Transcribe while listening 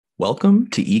Welcome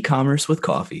to E-commerce with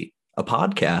Coffee, a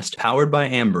podcast powered by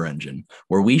Amber Engine,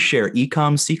 where we share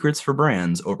e-com secrets for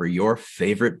brands over your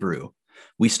favorite brew.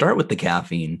 We start with the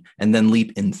caffeine and then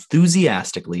leap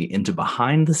enthusiastically into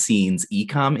behind-the-scenes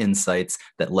e-com insights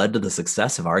that led to the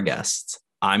success of our guests.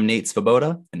 I'm Nate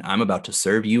Svoboda, and I'm about to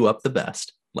serve you up the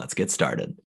best. Let's get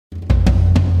started.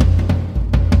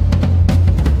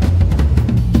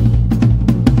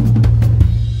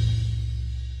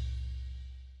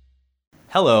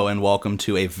 Hello and welcome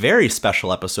to a very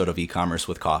special episode of E-commerce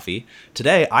with Coffee.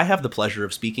 Today, I have the pleasure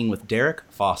of speaking with Derek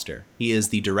Foster. He is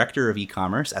the Director of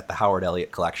E-commerce at the Howard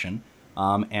Elliott Collection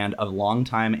and a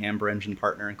longtime Amber Engine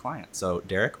partner and client. So,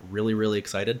 Derek, really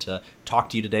excited to talk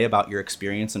to you today about your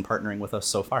experience in partnering with us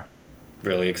so far.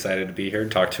 Really excited to be here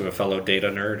and talk to a fellow data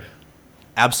nerd.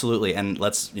 Absolutely, and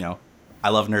I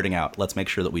love nerding out. Let's make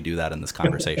sure that we do that in this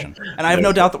conversation. And I have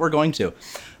no doubt that we're going to.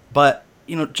 But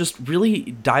just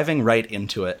really diving right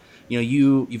into it.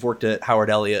 You've worked at Howard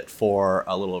Elliott for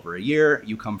a little over a year.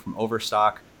 You come from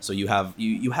Overstock, so you have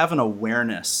an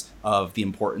awareness of the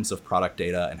importance of product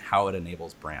data and how it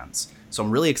enables brands. So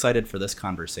I'm really excited for this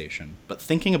conversation. But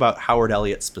thinking about Howard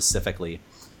Elliott specifically,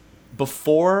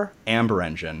 before Amber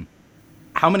Engine,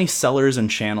 how many sellers and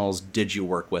channels did you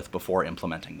work with before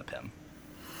implementing the PIM?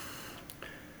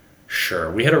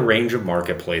 Sure. We had a range of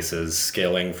marketplaces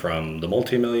scaling from the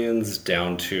multi-millions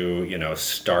down to,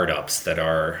 startups that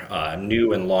are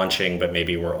new and launching, but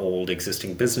maybe were old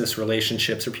existing business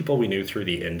relationships or people we knew through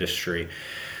the industry.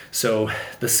 So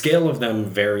the scale of them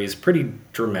varies pretty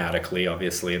dramatically,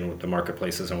 obviously, in the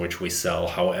marketplaces in which we sell.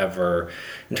 However,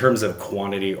 in terms of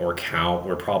quantity or count,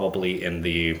 we're probably in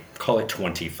the, call it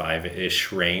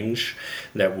 25-ish range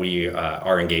that we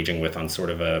are engaging with on sort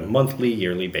of a monthly,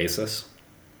 yearly basis.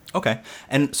 Okay.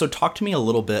 And so talk to me a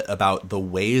little bit about the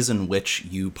ways in which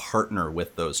you partner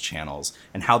with those channels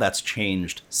and how that's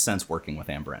changed since working with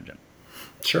Amber Engine.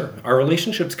 Sure. Our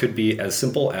relationships could be as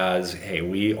simple as, hey,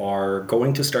 we are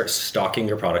going to start stocking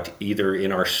your product either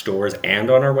in our stores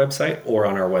and on our website or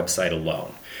on our website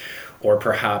alone. Or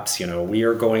perhaps, we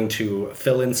are going to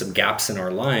fill in some gaps in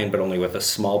our line, but only with a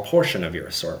small portion of your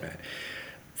assortment.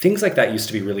 Things like that used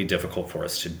to be really difficult for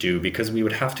us to do because we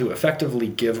would have to effectively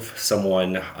give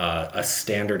someone a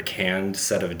standard canned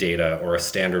set of data or a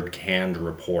standard canned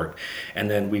report, and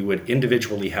then we would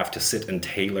individually have to sit and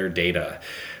tailor data.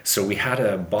 So we had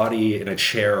a body in a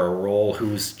chair or role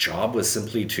whose job was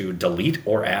simply to delete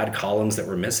or add columns that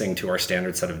were missing to our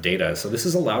standard set of data. So this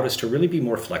has allowed us to really be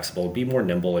more flexible, be more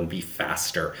nimble, and be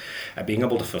faster at being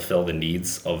able to fulfill the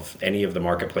needs of any of the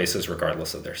marketplaces,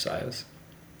 regardless of their size.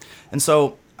 And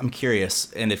so I'm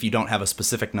curious, and if you don't have a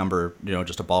specific number,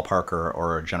 just a ballpark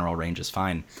or a general range is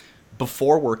fine.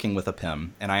 Before working with a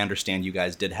PIM, and I understand you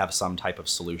guys did have some type of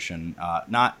solution,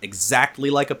 not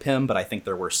exactly like a PIM, but I think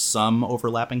there were some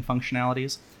overlapping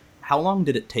functionalities. How long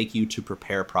did it take you to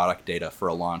prepare product data for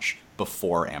a launch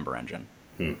before Amber Engine?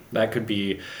 That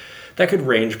could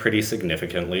range pretty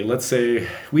significantly. Let's say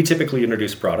we typically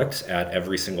introduce products at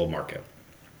every single market.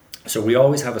 So we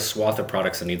always have a swath of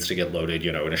products that needs to get loaded,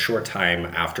 in a short time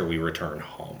after we return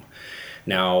home.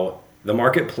 Now, the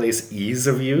marketplace ease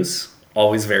of use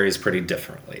always varies pretty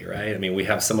differently, right? I mean, we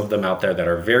have some of them out there that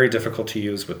are very difficult to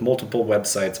use with multiple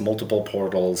websites, multiple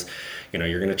portals.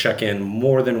 You're going to check in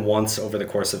more than once over the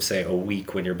course of, say, a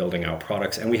week when you're building out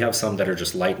products. And we have some that are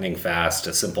just lightning fast,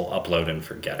 a simple upload and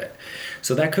forget it.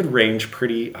 So that could range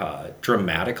pretty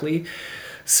dramatically.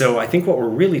 So I think what we're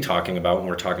really talking about when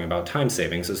we're talking about time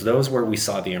savings is those where we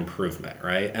saw the improvement,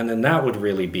 right? And then that would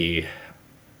really be,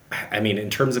 in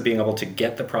terms of being able to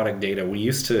get the product data,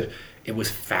 it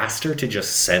was faster to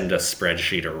just send a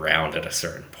spreadsheet around at a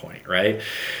certain point, right?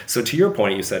 So to your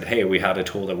point, you said, hey, we had a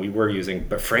tool that we were using,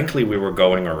 but frankly, we were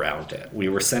going around it. We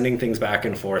were sending things back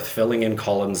and forth, filling in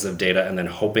columns of data, and then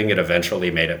hoping it eventually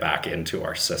made it back into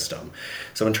our system.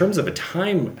 So in terms of a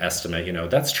time estimate,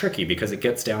 that's tricky because it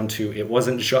gets down to, it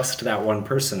wasn't just that one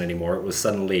person anymore. It was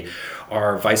suddenly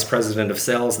our vice president of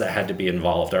sales that had to be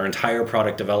involved, our entire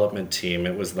product development team.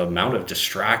 It was the amount of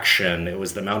distraction. It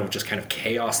was the amount of just kind of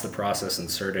chaos the process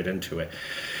inserted into it.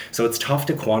 So it's tough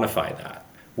to quantify that.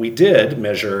 We did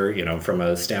measure, from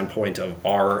a standpoint of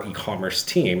our e-commerce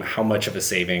team, how much of a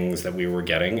savings that we were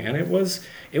getting, and it was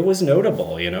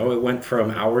notable. It went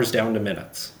from hours down to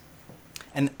minutes.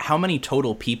 And how many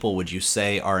total people would you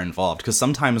say are involved? Because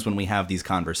sometimes when we have these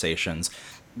conversations,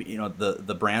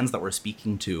 the brands that we're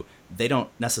speaking to, they don't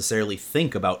necessarily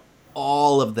think about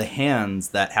all of the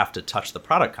hands that have to touch the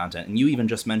product content. And you even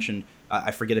just mentioned,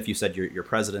 I forget if you said your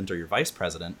president or your vice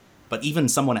president, but even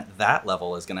someone at that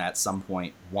level is going to at some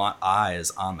point want eyes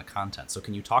on the content. So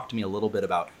can you talk to me a little bit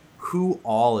about who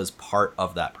all is part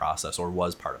of that process or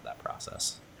was part of that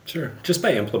process? Sure. Just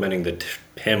by implementing the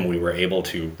PIM, we were able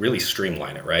to really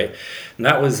streamline it, right? And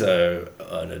that was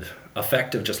an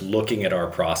effect of just looking at our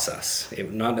process.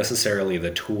 Not necessarily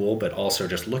the tool, but also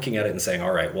just looking at it and saying,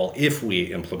 all right, well, if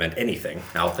we implement anything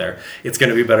out there, it's going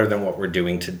to be better than what we're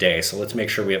doing today. So let's make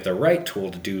sure we have the right tool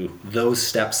to do those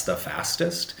steps the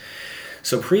fastest.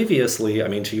 So previously, I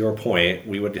mean, to your point,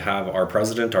 we would have our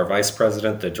president, our vice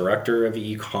president, the director of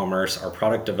e-commerce, our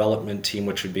product development team,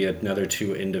 which would be another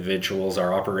two individuals,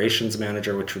 our operations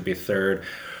manager, which would be third,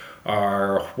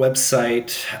 our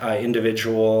website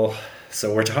individual.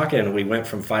 So we're talking, we went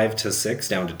from 5 to 6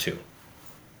 down to 2.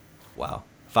 Wow.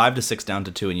 5 to 6 down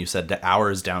to 2, and you said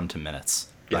hours down to minutes,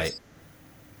 right? Yes.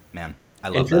 Man, I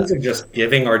love that. In terms that. of just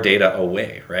giving our data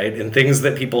away, right? And things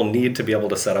that people need to be able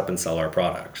to set up and sell our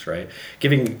products, right?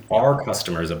 Giving our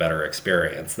customers a better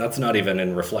experience. That's not even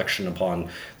in reflection upon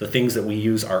the things that we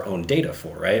use our own data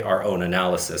for, right? Our own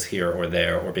analysis here or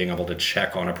there, or being able to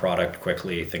check on a product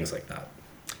quickly, things like that.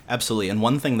 Absolutely. And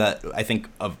one thing that I think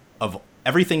of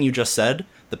everything you just said,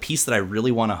 the piece that I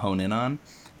really want to hone in on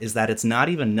is that it's not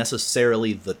even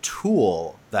necessarily the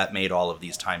tool that made all of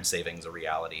these time savings a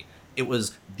reality. It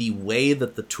was the way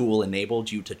that the tool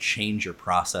enabled you to change your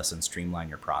process and streamline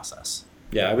your process.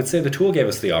 Yeah, I would say the tool gave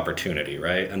us the opportunity,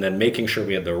 right? And then making sure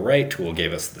we had the right tool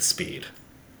gave us the speed.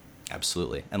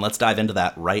 Absolutely. And let's dive into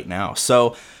that right now.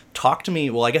 So talk to me,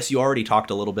 well, I guess you already talked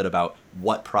a little bit about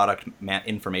what product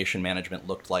information management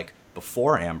looked like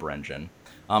before Amber Engine.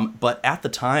 But at the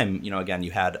time, again,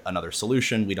 you had another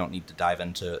solution. We don't need to dive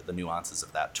into the nuances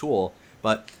of that tool.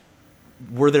 But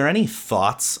were there any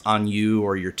thoughts on you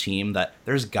or your team that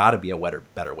there's got to be a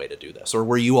better way to do this? Or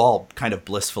were you all kind of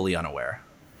blissfully unaware?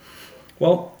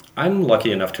 Well, I'm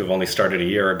lucky enough to have only started a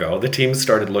year ago. The team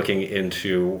started looking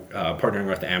into partnering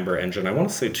with Amber Engine, I want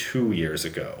to say 2 years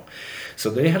ago. So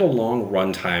they had a long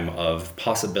runtime of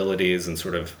possibilities and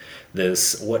sort of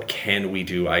this, what can we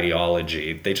do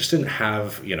ideology. They just didn't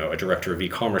have, a director of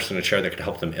e-commerce in a chair that could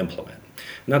help them implement.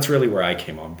 And that's really where I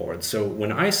came on board. So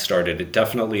when I started, it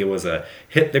definitely was a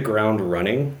hit the ground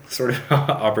running sort of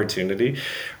opportunity,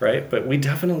 right? But we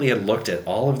definitely had looked at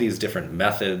all of these different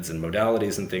methods and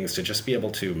modalities and things to just be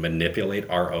able to manipulate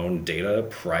our own data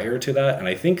prior to that. And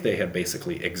I think they had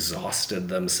basically exhausted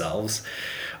themselves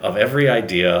of every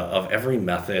idea, of every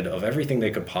method, of everything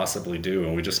they could possibly do.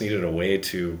 And we just needed a way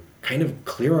to kind of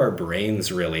clear our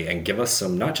brains really and give us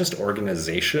some, not just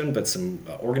organization, but some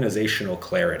organizational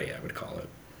clarity, I would call it.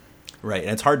 Right.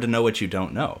 And it's hard to know what you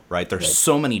don't know, right? There's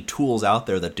so many tools out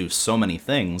there that do so many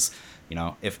things.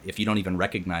 If you don't even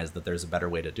recognize that there's a better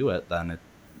way to do it, then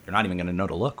you're not even going to know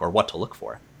to look or what to look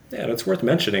for. Yeah, and it's worth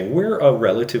mentioning, we're a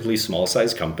relatively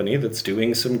small-sized company that's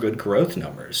doing some good growth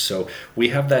numbers. So we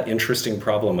have that interesting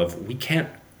problem of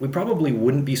we probably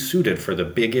wouldn't be suited for the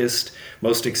biggest,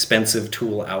 most expensive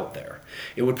tool out there.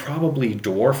 It would probably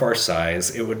dwarf our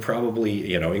size. It would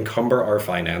probably, encumber our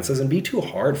finances and be too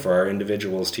hard for our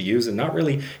individuals to use, and not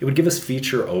really, it would give us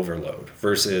feature overload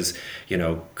versus,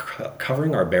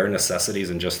 covering our bare necessities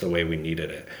in just the way we needed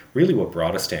it. Really what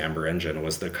brought us to Amber Engine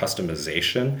was the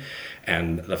customization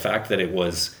and the fact that it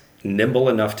was nimble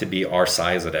enough to be our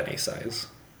size at any size.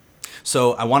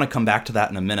 So I want to come back to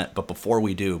that in a minute, but before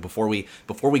we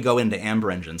go into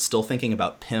Amber Engine, still thinking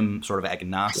about PIM sort of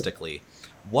agnostically, sure.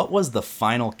 What was the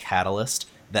final catalyst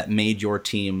that made your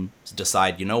team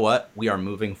decide, you know what, we are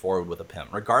moving forward with a PIM?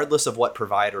 Regardless of what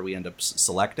provider we end up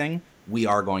selecting, we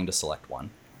are going to select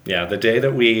one. Yeah, the day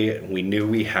that we knew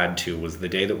we had to was the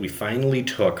day that we finally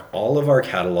took all of our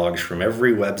catalogs from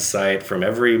every website, from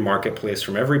every marketplace,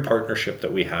 from every partnership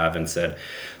that we have and said,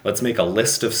 let's make a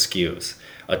list of SKUs,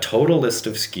 a total list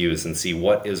of SKUs and see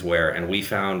what is where. And we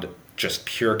found just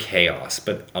pure chaos.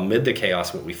 But amid the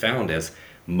chaos, what we found is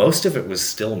most of it was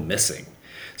still missing.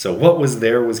 So what was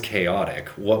there was chaotic.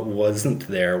 What wasn't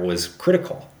there was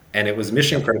critical. And it was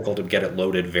mission critical to get it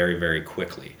loaded very, very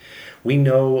quickly. We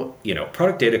know,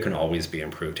 product data can always be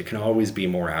improved. It can always be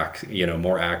more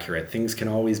accurate. Things can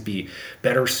always be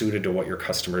better suited to what your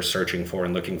customer is searching for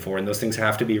and looking for. And those things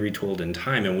have to be retooled in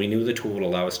time. And we knew the tool would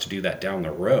allow us to do that down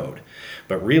the road.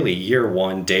 But really, year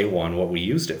one, day one, what we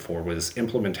used it for was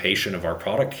implementation of our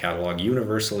product catalog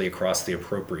universally across the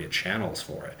appropriate channels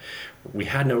for it. We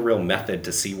had no real method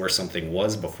to see where something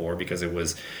was before because it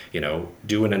was,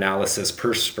 do an analysis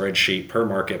per spreadsheet, per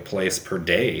marketplace, per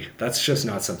day. That's just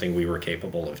not something we were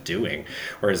capable of doing.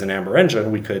 Whereas in Amber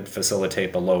Engine, we could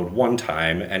facilitate the load one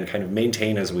time and kind of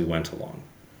maintain as we went along.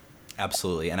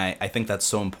 Absolutely. And I think that's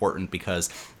so important because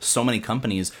so many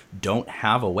companies don't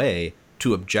have a way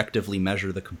to objectively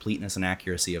measure the completeness and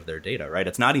accuracy of their data, right?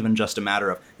 It's not even just a matter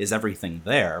of, is everything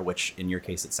there, which in your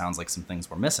case, it sounds like some things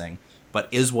were missing, but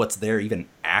is what's there even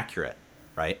accurate,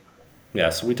 right? Yeah,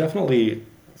 so we definitely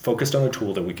focused on a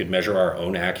tool that we could measure our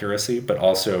own accuracy, but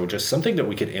also just something that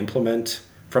we could implement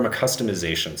from a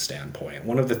customization standpoint.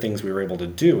 One of the things we were able to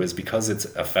do is, because it's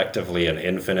effectively an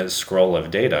infinite scroll of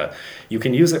data, you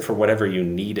can use it for whatever you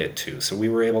need it to. So we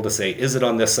were able to say, is it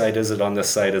on this site? Is it on this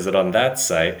site? Is it on that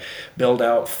site? Build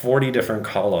out 40 different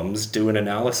columns, do an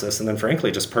analysis, and then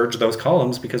frankly, just purge those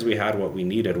columns because we had what we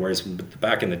needed. Whereas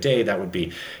back in the day, that would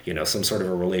be, some sort of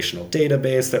a relational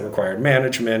database that required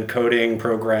management, coding,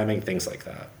 programming, things like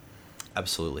that.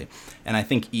 Absolutely. And I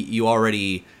think you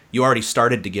already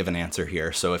started to give an answer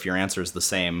here. So if your answer is the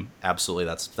same, absolutely,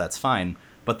 that's fine.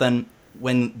 But then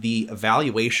when the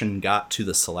evaluation got to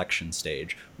the selection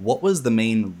stage, what was the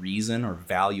main reason or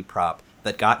value prop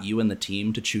that got you and the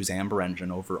team to choose Amber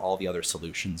Engine over all the other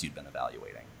solutions you'd been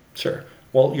evaluating? Sure.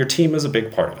 Well, your team is a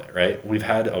big part of it, right? We've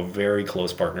had a very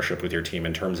close partnership with your team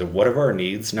in terms of what are our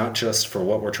needs, not just for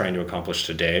what we're trying to accomplish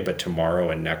today, but tomorrow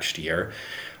and next year.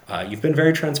 You've been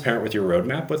very transparent with your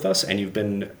roadmap with us, and you've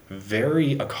been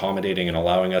very accommodating in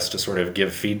allowing us to sort of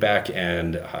give feedback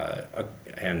and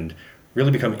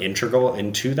really become integral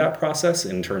into that process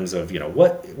in terms of,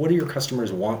 what do your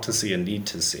customers want to see and need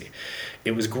to see.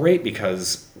 It was great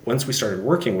because once we started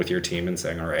working with your team and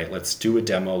saying, all right, let's do a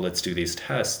demo, let's do these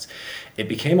tests, it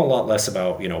became a lot less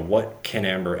about, what can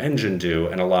Amber Engine do,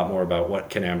 and a lot more about what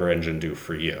can Amber Engine do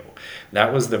for you.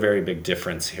 That was the very big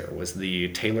difference here, was the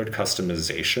tailored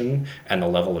customization and the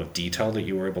level of detail that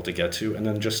you were able to get to, and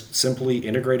then just simply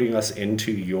integrating us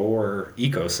into your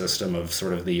ecosystem of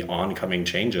sort of the oncoming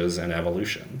changes and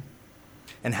evolution.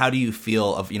 And how do you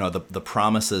feel of, the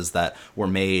promises that were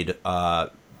made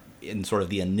in sort of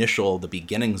the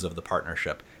beginnings of the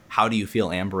partnership? How do you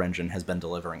feel Amber Engine has been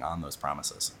delivering on those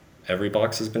promises? Every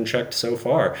box has been checked so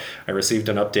far. I received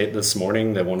an update this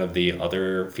morning that one of the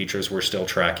other features we're still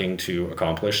tracking to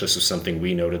accomplish, this is something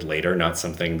we noted later, not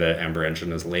something that Amber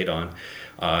Engine is late on,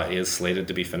 is slated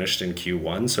to be finished in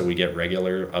Q1. So we get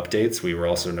regular updates. We were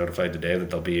also notified today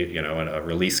that there'll be, a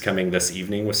release coming this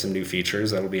evening with some new features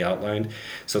that'll be outlined.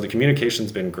 So the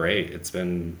communication's been great. It's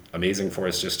been amazing for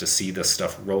us just to see this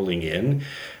stuff rolling in.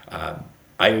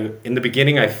 In the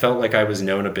beginning, I felt like I was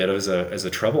known a bit as a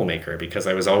troublemaker because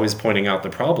I was always pointing out the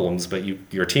problems, but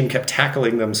your team kept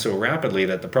tackling them so rapidly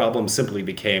that the problems simply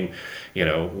became,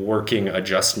 working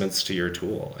adjustments to your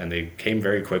tool. And they came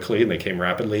very quickly and they came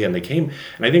rapidly and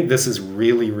I think this is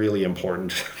really, really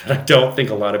important that I don't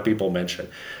think a lot of people mention.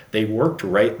 They worked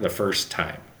right the first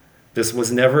time. This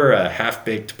was never a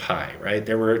half-baked pie, right?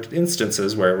 There were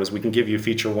instances where it was, we can give you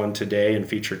feature 1 today and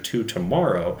feature 2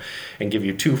 tomorrow and give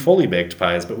you 2 fully baked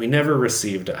pies, but we never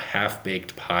received a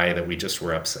half-baked pie that we just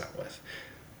were upset with.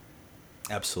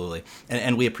 Absolutely.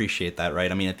 And we appreciate that, right?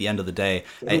 I mean, at the end of the day,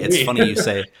 it's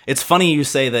funny you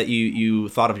say that you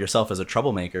thought of yourself as a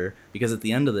troublemaker, because at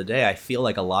the end of the day, I feel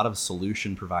like a lot of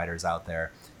solution providers out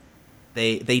there,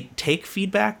 they take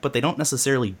feedback, but they don't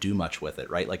necessarily do much with it,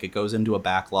 right? Like, it goes into a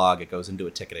backlog, it goes into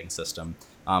a ticketing system.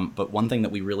 But one thing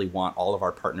that we really want all of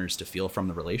our partners to feel from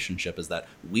the relationship is that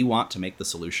we want to make the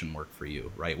solution work for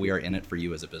you, right? We are in it for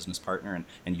you as a business partner,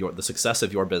 and the success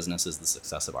of your business is the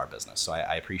success of our business. So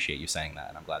I appreciate you saying that,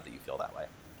 and I'm glad that you feel that way.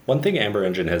 One thing Amber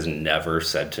Engine has never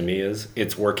said to me is,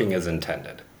 it's working as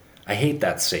intended. I hate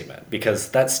that statement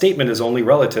because that statement is only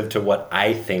relative to what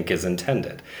I think is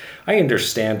intended. I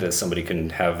understand that somebody can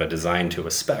have a design to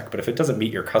a spec, but if it doesn't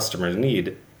meet your customer's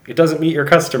need, it doesn't meet your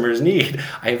customer's need.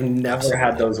 I have never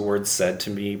had those words said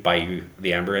to me by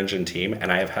the Amber Engine team,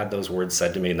 and I have had those words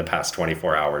said to me in the past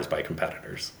 24 hours by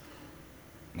competitors.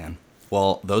 Man,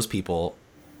 well, those people,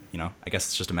 I guess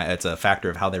it's just it's a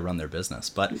factor of how they run their business.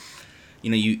 But,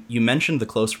 you mentioned the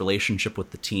close relationship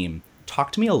with the team.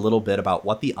 Talk to me a little bit about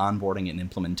what the onboarding and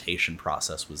implementation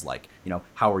process was like.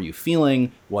 How were you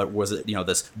feeling? What was it,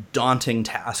 this daunting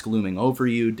task looming over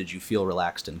you? Did you feel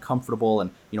relaxed and comfortable?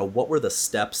 And, what were the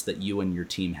steps that you and your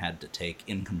team had to take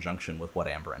in conjunction with what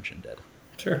Amber Engine did?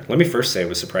 Sure. Let me first say it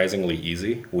was surprisingly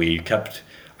easy.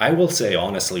 I will say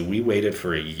honestly, we waited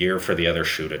for a year for the other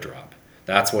shoe to drop.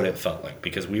 That's what it felt like,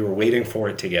 because we were waiting for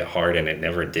it to get hard and it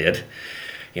never did.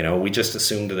 We just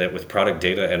assumed that with product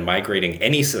data and migrating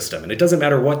any system, and it doesn't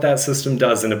matter what that system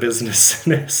does in a business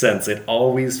sense, it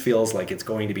always feels like it's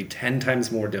going to be 10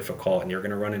 times more difficult and you're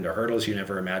going to run into hurdles you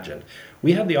never imagined.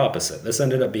 We had the opposite. This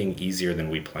ended up being easier than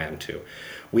we planned to.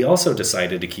 We also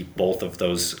decided to keep both of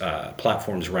those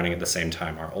platforms running at the same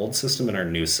time, our old system and our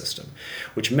new system,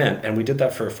 which meant, and we did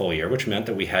that for a full year, which meant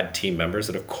that we had team members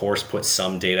that of course put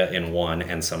some data in one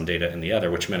and some data in the other,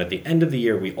 which meant at the end of the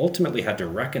year, we ultimately had to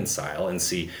reconcile and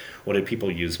see what did people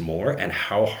use more and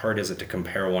how hard is it to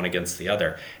compare one against the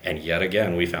other. And yet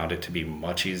again, we found it to be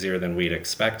much easier than we'd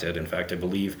expected. In fact, I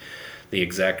believe the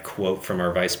exact quote from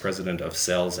our vice president of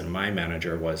sales and my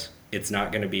manager was, "It's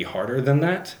not going to be harder than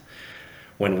that,"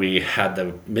 when we had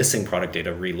the missing product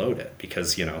data reloaded,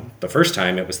 because the first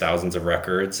time it was thousands of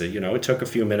records. It took a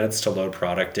few minutes to load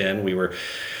product in. We were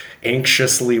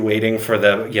anxiously waiting for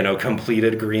the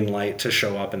completed green light to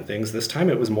show up and things. This time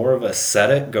it was more of a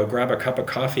set it, go grab a cup of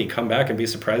coffee, come back and be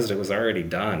surprised it was already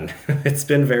done. It's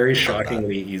been very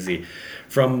shockingly easy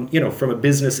from a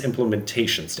business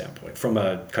implementation standpoint. From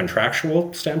a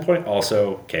contractual standpoint,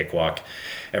 also cakewalk.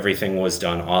 Everything was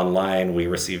done online. We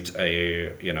received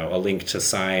a link to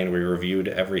sign. We reviewed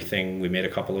everything. We made a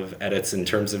couple of edits in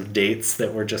terms of dates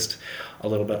that were just a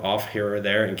little bit off here or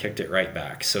there and kicked it right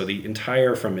back. So the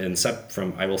entire from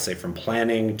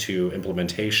planning to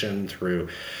implementation through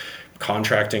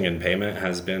contracting and payment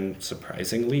has been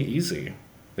surprisingly easy.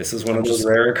 This is one of those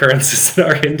rare occurrences in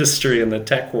our industry in the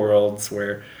tech worlds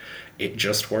where it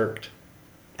just worked.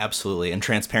 Absolutely. And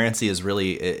transparency is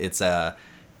really,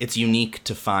 it's unique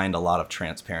to find a lot of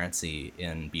transparency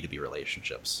in B2B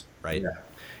relationships, right?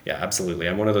 Yeah, absolutely.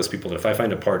 I'm one of those people that if I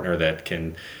find a partner that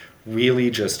can really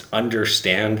just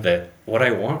understand that what I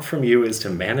want from you is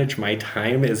to manage my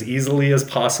time as easily as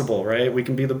possible, right? We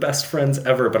can be the best friends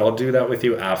ever, but I'll do that with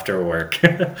you after work.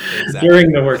 Exactly.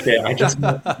 During the workday, I just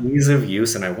want ease of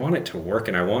use and I want it to work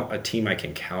and I want a team I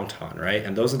can count on, right?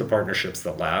 And those are the partnerships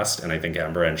that last. And I think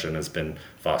Amber Engine has been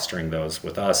fostering those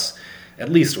with us, at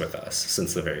least with us,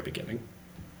 since the very beginning.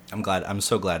 I'm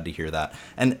so glad to hear that.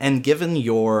 And given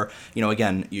your,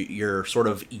 again, your sort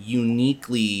of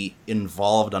uniquely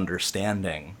involved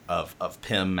understanding of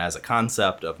PIM as a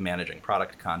concept, of managing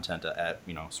product content at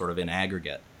sort of in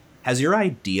aggregate, has your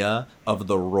idea of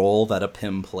the role that a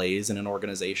PIM plays in an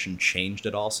organization changed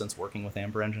at all since working with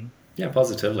Amber Engine? Yeah,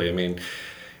 positively. I mean,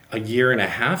 a year and a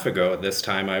half ago at this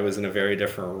time, I was in a very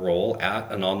different role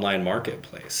at an online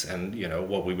marketplace. And,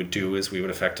 what we would do is we would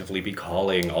effectively be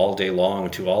calling all day long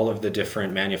to all of the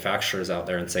different manufacturers out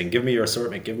there and saying, give me your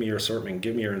assortment, give me your assortment,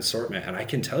 give me your assortment. And I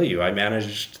can tell you, I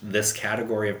managed this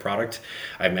category of product.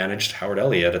 I managed Howard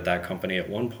Elliott at that company at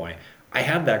one point. I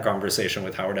had that conversation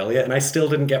with Howard Elliott and I still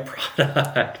didn't get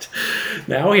product.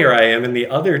 Now here I am in the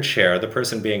other chair, the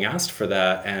person being asked for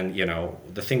that. And,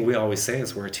 the thing we always say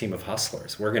is we're a team of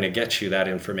hustlers. We're going to get you that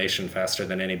information faster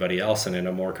than anybody else and in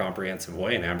a more comprehensive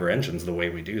way. And Amber Engine's the way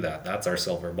we do that. That's our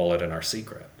silver bullet and our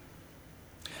secret.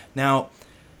 Now,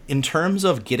 in terms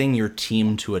of getting your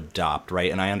team to adopt,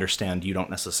 right, and I understand you don't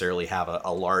necessarily have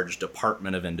a large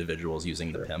department of individuals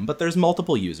using the PIM, but there's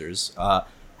multiple users.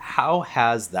 How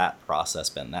has that process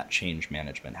been, that change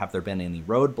management? Have there been any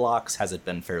roadblocks? Has it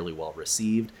been fairly well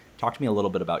received? Talk to me a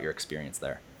little bit about your experience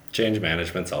there. Change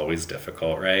management's always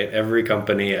difficult, right? Every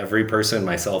company, every person,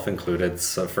 myself included,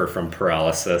 suffer from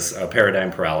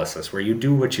paradigm paralysis, where you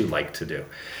do what you like to do.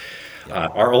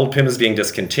 Our old PIM is being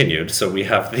discontinued, so we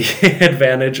have the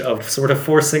advantage of sort of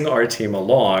forcing our team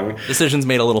along. Decisions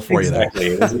made a little for you there. Exactly.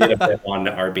 It was made a bit on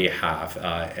our behalf,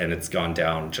 and it's gone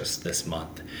down just this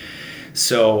month.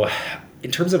 So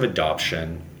in terms of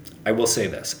adoption, I will say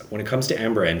this. When it comes to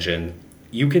Amber Engine,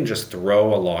 you can just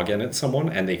throw a login at someone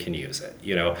and they can use it.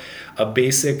 A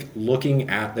basic looking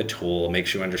at the tool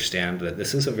makes you understand that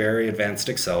this is a very advanced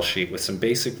Excel sheet with some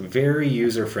basic, very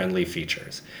user-friendly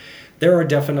features. There are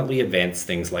definitely advanced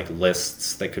things like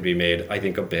lists that could be made, I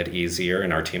think, a bit easier,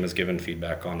 and our team has given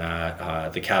feedback on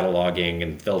that, the cataloging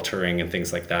and filtering and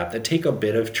things like that take a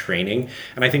bit of training,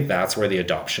 and I think that's where the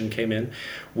adoption came in.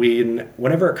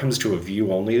 Whenever it comes to a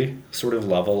view-only sort of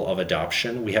level of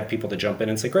adoption, we have people that jump in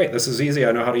and say, great, this is easy,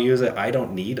 I know how to use it, I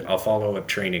don't need a follow-up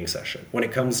training session. When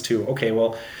it comes to, okay,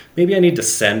 well, maybe I need to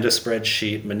send a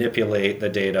spreadsheet, manipulate the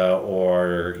data,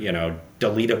 or,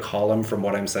 delete a column from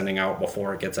what I'm sending out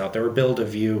before it gets out there, or build a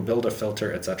view, build a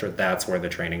filter, etc. That's where the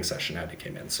training session had to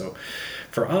come in. So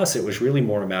for us, it was really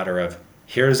more a matter of,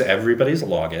 here's everybody's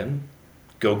login,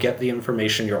 go get the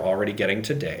information you're already getting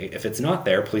today. If it's not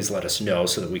there, please let us know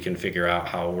so that we can figure out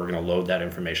how we're going to load that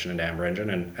information into Amber Engine.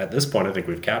 And at this point, I think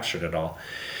we've captured it all.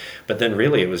 But then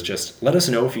really it was just, let us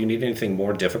know if you need anything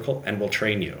more difficult and we'll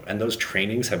train you. And those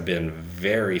trainings have been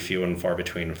very few and far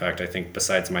between. In fact, I think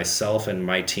besides myself and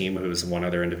my team, who's one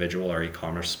other individual, our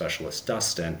e-commerce specialist,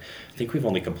 Dustin, I think we've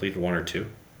only completed one or two.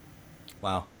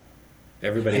 Wow.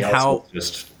 Everybody else is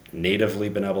just natively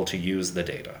been able to use the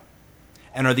data.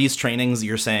 And are these trainings,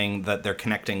 you're saying that they're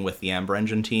connecting with the Amber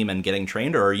Engine team and getting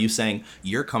trained, or are you saying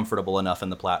you're comfortable enough in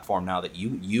the platform now that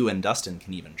you and Dustin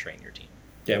can even train your team?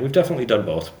 Yeah, we've definitely done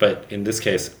both. But in this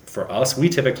case, for us, we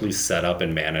typically set up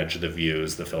and manage the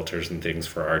views, the filters and things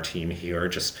for our team here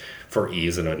just for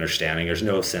ease and understanding. There's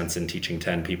no sense in teaching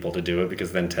 10 people to do it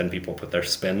because then 10 people put their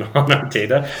spin on our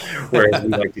data, whereas we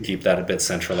like to keep that a bit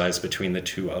centralized between the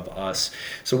two of us.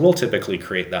 So we'll typically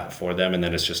create that for them, and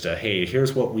then it's just a, hey,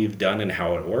 here's what we've done and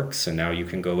how it works, and now you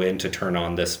can go in to turn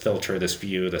on this filter, this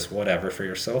view, this whatever for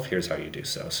yourself. Here's how you do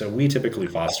so. So we typically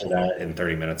foster that in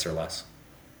 30 minutes or less.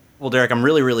 Well, Derek, I'm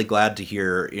really, really glad to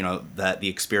hear, that the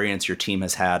experience your team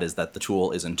has had is that the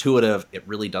tool is intuitive. It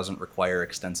really doesn't require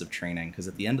extensive training, because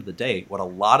at the end of the day, what a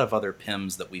lot of other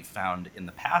PIMs that we've found in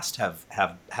the past have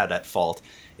had at fault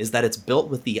is that it's built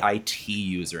with the IT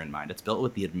user in mind. It's built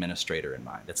with the administrator in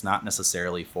mind. It's not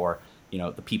necessarily for,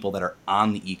 the people that are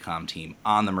on the e-com team,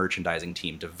 on the merchandising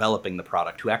team, developing the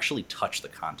product, who actually touch the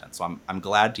content. So I'm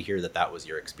glad to hear that was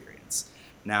your experience.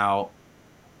 Now,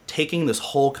 taking this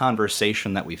whole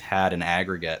conversation that we've had in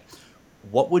aggregate,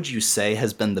 what would you say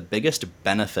has been the biggest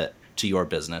benefit to your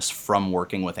business from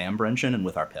working with Amber Engine and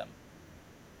with our PIM?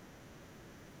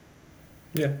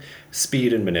 Yeah,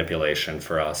 speed and manipulation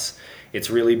for us. It's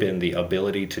really been the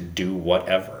ability to do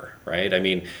whatever, right? I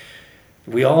mean,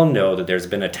 we all know that there's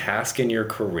been a task in your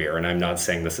career, and I'm not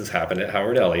saying this has happened at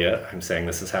Howard Elliott, I'm saying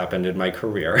this has happened in my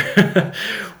career,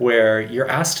 where you're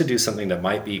asked to do something that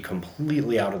might be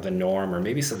completely out of the norm, or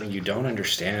maybe something you don't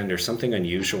understand, or something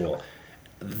unusual.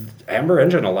 Amber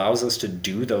Engine allows us to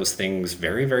do those things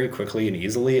very, very quickly and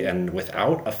easily and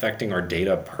without affecting our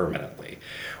data permanently.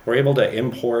 We're able to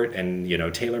import and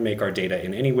tailor make our data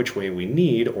in any which way we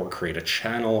need, or create a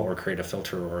channel, or create a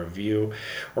filter or a view,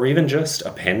 or even just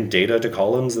append data to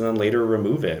columns and then later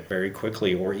remove it very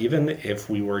quickly. Or even if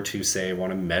we were to say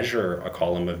want to measure a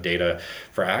column of data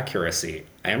for accuracy,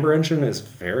 Amber Engine is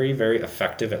very, very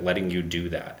effective at letting you do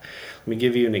that. Let me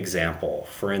give you an example.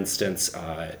 For instance,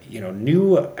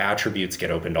 new attributes get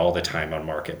opened all the time on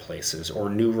marketplaces, or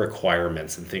new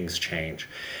requirements and things change.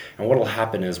 And what will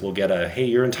happen is we'll get hey,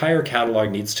 your entire catalog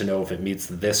needs to know if it meets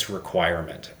this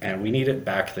requirement, and we need it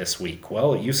back this week.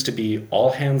 Well, it used to be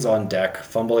all hands on deck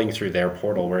fumbling through their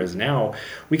portal, whereas now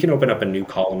we can open up a new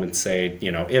column and say,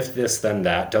 if this, then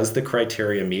that, does the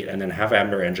criteria meet, and then have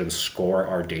Amber Engine score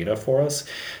our data for us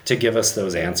to give us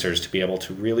those answers, to be able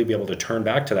to turn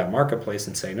back to that marketplace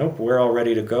and say, nope, we're all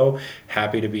ready to go.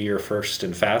 Happy to be your first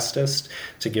and fastest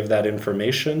to give that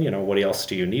information. What else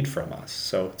do you need from us?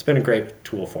 So it's been a great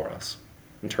tool for us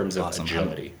in terms of Awesome.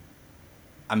 agility.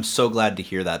 I'm so glad to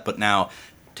hear that. But now,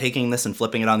 taking this and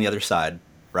flipping it on the other side,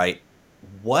 right?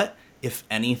 What, if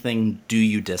anything, do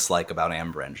you dislike about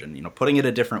Amber Engine? Putting it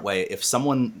a different way, if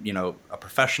someone, a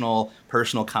professional,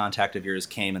 personal contact of yours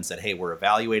came and said, hey, we're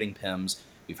evaluating PIMs,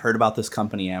 we've heard about this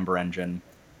company, Amber Engine,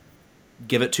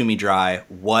 give it to me dry.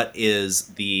 What is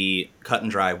the cut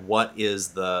and dry? What is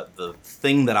the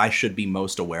thing that I should be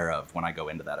most aware of when I go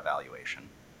into that evaluation?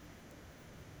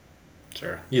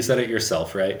 Sure. You said it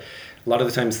yourself, right? A lot of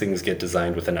the times things get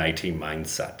designed with an IT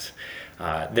mindset.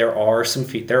 There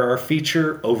are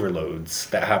feature overloads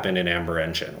that happen in Amber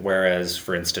Engine, whereas,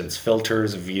 for instance,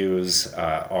 filters, views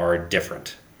are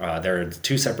different. They're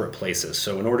two separate places.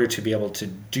 So in order to be able to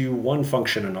do one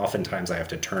function, and oftentimes I have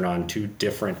to turn on two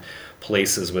different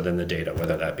places within the data,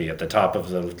 whether that be at the top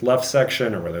of the left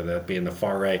section or whether that be in the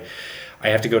far right, I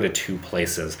have to go to two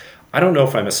places. I don't know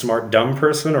if I'm a smart, dumb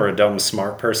person or a dumb,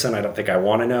 smart person. I don't think I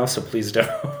want to know, so please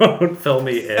don't fill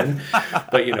me in.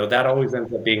 But, that always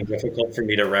ends up being difficult for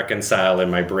me to reconcile in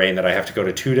my brain, that I have to go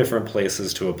to two different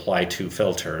places to apply two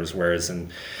filters. Whereas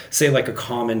in, say, like a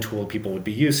common tool people would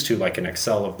be used to, like an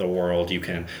Excel of the world, you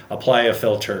can apply a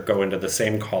filter, go into the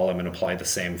same column and apply the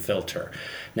same filter.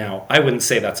 Now, I wouldn't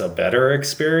say that's a better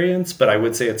experience, but I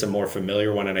would say it's a more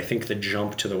familiar one. And I think the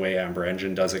jump to the way Amber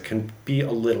Engine does it can be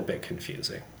a little bit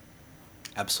confusing.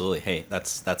 Absolutely. Hey,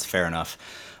 that's fair enough.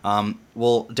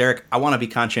 Well, Derek, I want to be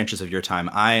conscientious of your time.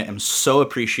 I am so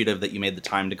appreciative that you made the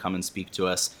time to come and speak to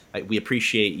us. We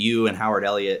appreciate you and Howard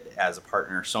Elliott as a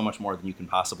partner so much more than you can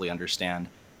possibly understand.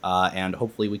 And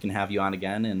hopefully we can have you on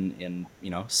again in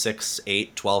 6,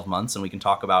 8, 12 months, and we can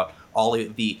talk about all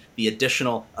of the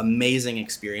additional amazing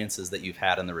experiences that you've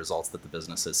had and the results that the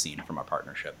business has seen from our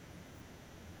partnership.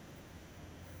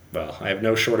 Well, I have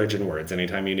no shortage in words.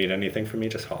 Anytime you need anything from me,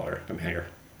 just holler. I'm here.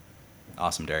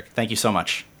 Awesome, Derek. Thank you so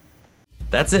much.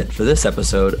 That's it for this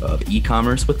episode of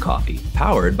E-Commerce with Coffee,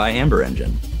 powered by Amber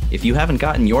Engine. If you haven't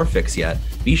gotten your fix yet,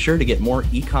 be sure to get more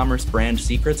e-commerce brand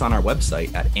secrets on our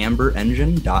website at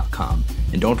amberengine.com.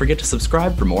 And don't forget to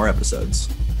subscribe for more episodes.